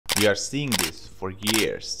We are seeing this for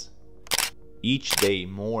years. Each day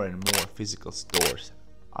more and more physical stores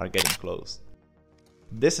are getting closed.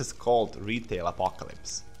 This is called retail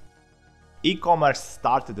apocalypse. E-commerce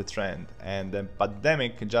started the trend and the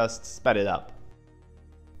pandemic just sped it up.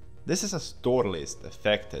 This is a store list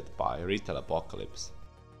affected by retail apocalypse.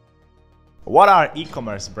 What are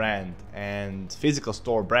e-commerce brand and physical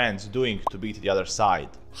store brands doing to beat the other side?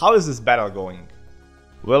 How is this battle going?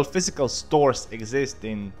 Will physical stores exist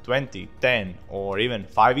in 20, 10 or even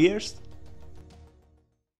 5 years?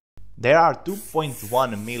 There are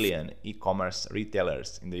 2.1 million e-commerce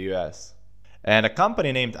retailers in the US, and a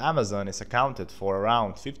company named Amazon is accounted for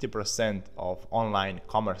around 50% of online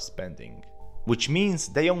commerce spending, which means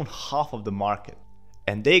they own half of the market,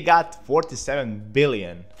 and they got 47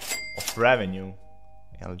 billion of revenue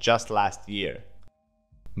just last year.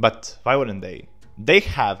 But why wouldn't they? They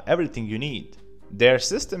have everything you need. Their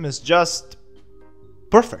system is just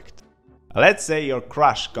perfect. Let's say your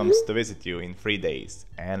crush comes to visit you in 3 days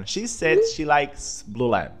and she said she likes blue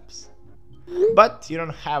lamps. But you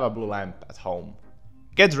don't have a blue lamp at home.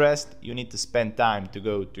 Get dressed, you need to spend time to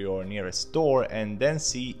go to your nearest store and then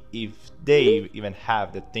see if they even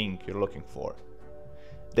have the thing you're looking for.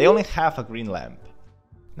 They only have a green lamp.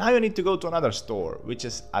 Now you need to go to another store, which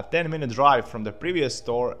is a 10-minute drive from the previous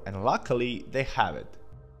store, and luckily they have it.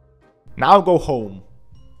 Now go home.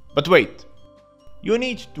 But wait, you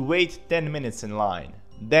need to wait 10 minutes in line,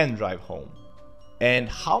 then drive home. And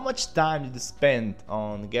how much time did you spend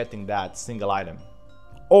on getting that single item?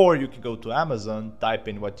 Or you can go to Amazon, type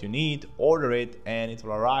in what you need, order it, and it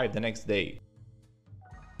will arrive the next day.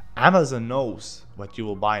 Amazon knows what you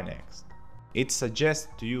will buy next. It suggests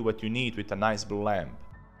to you what you need with a nice blue lamp.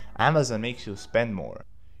 Amazon makes you spend more.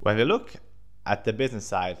 When we look at the business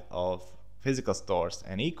side of physical stores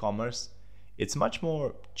and e-commerce, it's much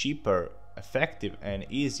more cheaper, effective and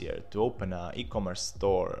easier to open an e-commerce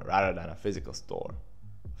store rather than a physical store.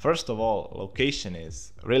 First of all, location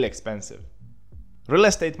is really expensive. Real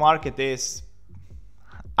estate market is...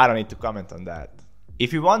 I don't need to comment on that.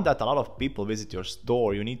 If you want that a lot of people visit your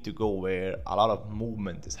store, you need to go where a lot of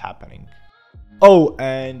movement is happening. Oh,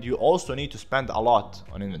 and you also need to spend a lot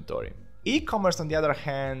on inventory. E-commerce, on the other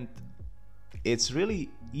hand, it's really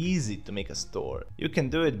easy to make a store. You can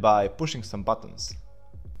do it by pushing some buttons.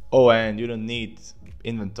 Oh, and you don't need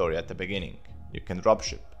inventory at the beginning. You can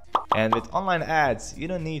dropship. And with online ads, you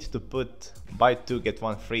don't need to put buy 2 get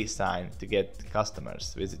 1 free sign to get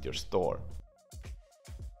customers to visit your store.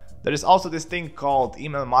 There is also this thing called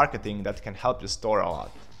email marketing that can help your store a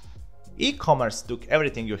lot. E-commerce took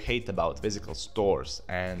everything you hate about physical stores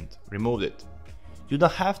and removed it. You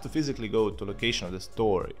don't have to physically go to location of the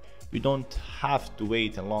store. You don't have to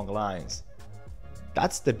wait in long lines.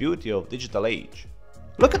 That's the beauty of digital age.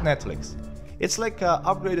 Look at Netflix. It's like an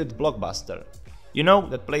upgraded Blockbuster. You know,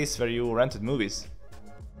 that place where you rented movies?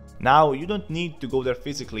 Now you don't need to go there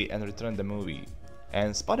physically and return the movie.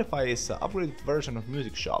 And Spotify is an upgraded version of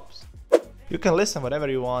music shops. You can listen whatever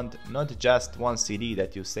you want, not just one CD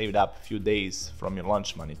that you saved up a few days from your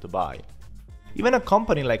lunch money to buy. Even a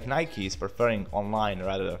company like Nike is preferring online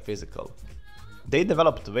rather than physical. They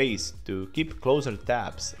developed ways to keep closer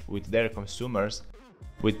tabs with their consumers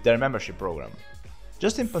with their membership program.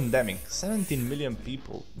 Just in pandemic, 17 million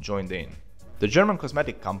people joined in. The German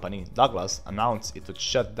cosmetic company Douglas announced it would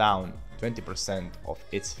shut down 20% of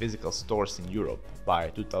its physical stores in Europe by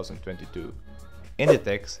 2022.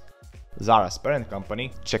 Inditex, Zara's parent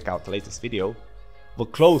company, check out the latest video, will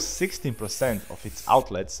close 16% of its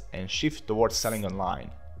outlets and shift towards selling online.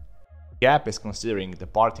 Gap is considering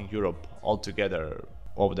departing Europe altogether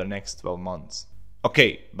over the next 12 months.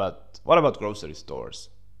 Okay, but what about grocery stores?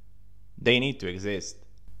 They need to exist.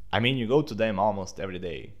 I mean, you go to them almost every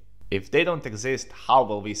day. If they don't exist, how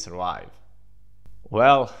will we survive?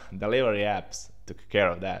 Well, delivery apps took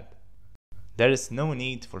care of that. There is no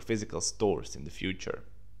need for physical stores in the future.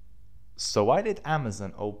 So why did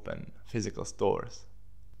Amazon open physical stores?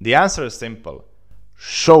 The answer is simple.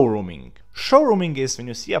 Showrooming. Showrooming is when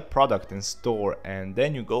you see a product in store and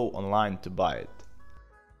then you go online to buy it.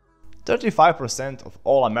 35% of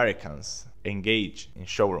all Americans engage in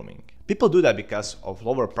showrooming. People do that because of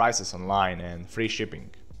lower prices online and free shipping.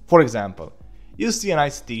 For example, you see a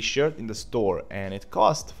nice t-shirt in the store and it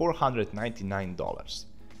costs $499.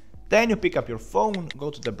 Then you pick up your phone, go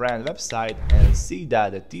to the brand website and see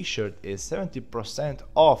that the t-shirt is 70%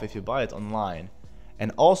 off if you buy it online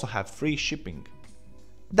and also have free shipping.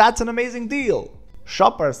 That's an amazing deal!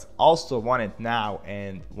 Shoppers also want it now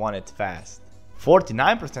and want it fast.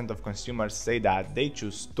 49% of consumers say that they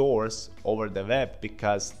choose stores over the web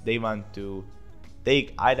because they want to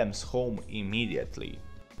take items home immediately.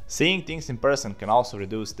 Seeing things in person can also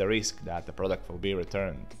reduce the risk that the product will be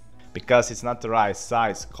returned, because it's not the right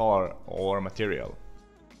size, color, or material.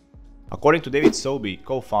 According to David Sobey,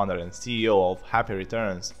 co-founder and CEO of Happy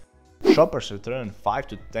Returns, shoppers return 5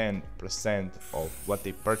 to 10% of what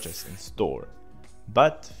they purchase in store,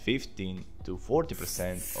 but 15 to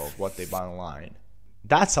 40% of what they buy online.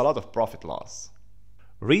 That's a lot of profit loss.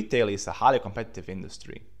 Retail is a highly competitive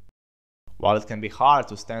industry. While it can be hard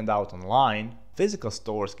to stand out online, physical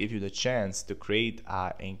stores give you the chance to create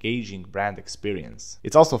an engaging brand experience.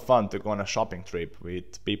 It's also fun to go on a shopping trip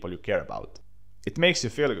with people you care about. It makes you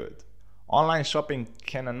feel good. Online shopping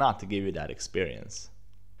cannot give you that experience.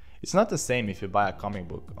 It's not the same if you buy a comic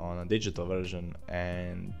book on a digital version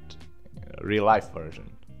and a real life version.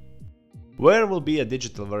 Where will be a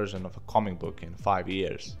digital version of a comic book in 5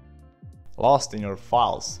 years? Lost in your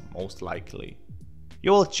files, most likely.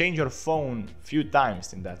 You will change your phone a few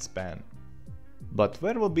times in that span. But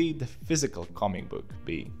where will be the physical comic book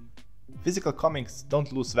be? Physical comics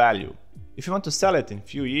don't lose value. If you want to sell it in a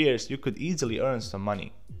few years, you could easily earn some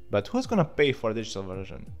money. But who's gonna pay for a digital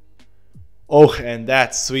version? Oh, and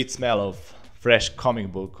that sweet smell of fresh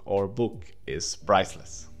comic book or book is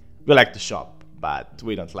priceless. We like to shop, but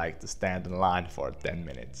we don't like to stand in line for 10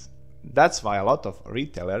 minutes. That's why a lot of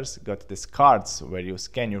retailers got these cards where you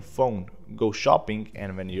scan your phone, go shopping,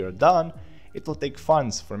 and when you're done, it will take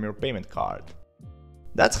funds from your payment card.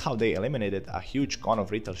 That's how they eliminated a huge con of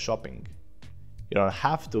retail shopping. You don't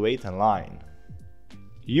have to wait in line.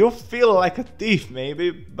 You feel like a thief maybe,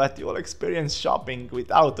 but you'll experience shopping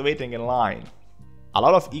without waiting in line. A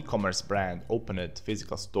lot of e-commerce brands opened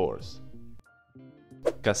physical stores,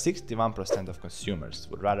 because 61% of consumers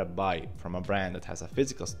would rather buy from a brand that has a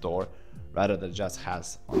physical store rather than just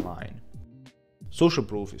has online. Social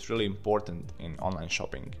proof is really important in online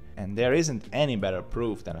shopping, and there isn't any better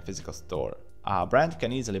proof than a physical store. A brand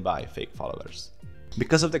can easily buy fake followers.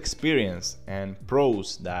 Because of the experience and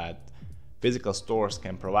pros that physical stores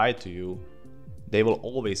can provide to you, they will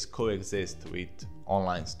always coexist with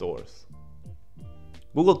online stores.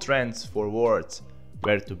 Google Trends for words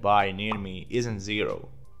where to buy near me isn't zero.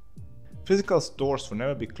 Physical stores will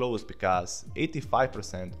never be closed because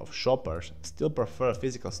 85% of shoppers still prefer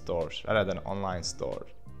physical stores rather than online stores.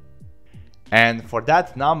 And for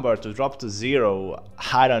that number to drop to zero,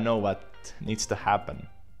 I don't know what needs to happen.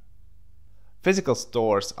 Physical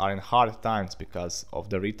stores are in hard times because of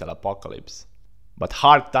the retail apocalypse. But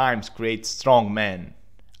hard times create strong men.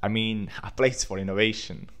 I mean, a place for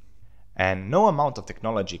innovation. And no amount of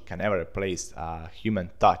technology can ever replace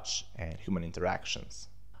human touch and human interactions.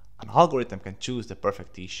 An algorithm can choose the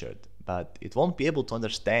perfect t-shirt, but it won't be able to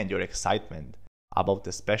understand your excitement about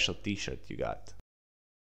the special t-shirt you got.